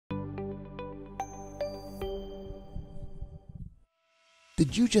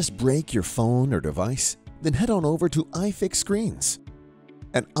Did you just break your phone or device? Then head on over to iFixScreens.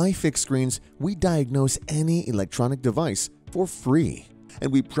 At iFixScreens, we diagnose any electronic device for free,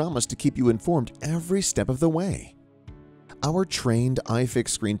 and we promise to keep you informed every step of the way. Our trained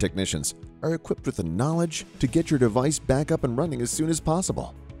iFixScreen technicians are equipped with the knowledge to get your device back up and running as soon as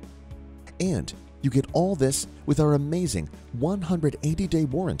possible. And you get all this with our amazing 180-day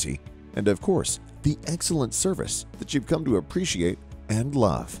warranty and, of course, the excellent service that you've come to appreciate and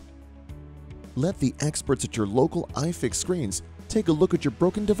love. Let the experts at your local iFixScreens take a look at your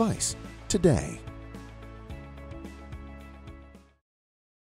broken device today.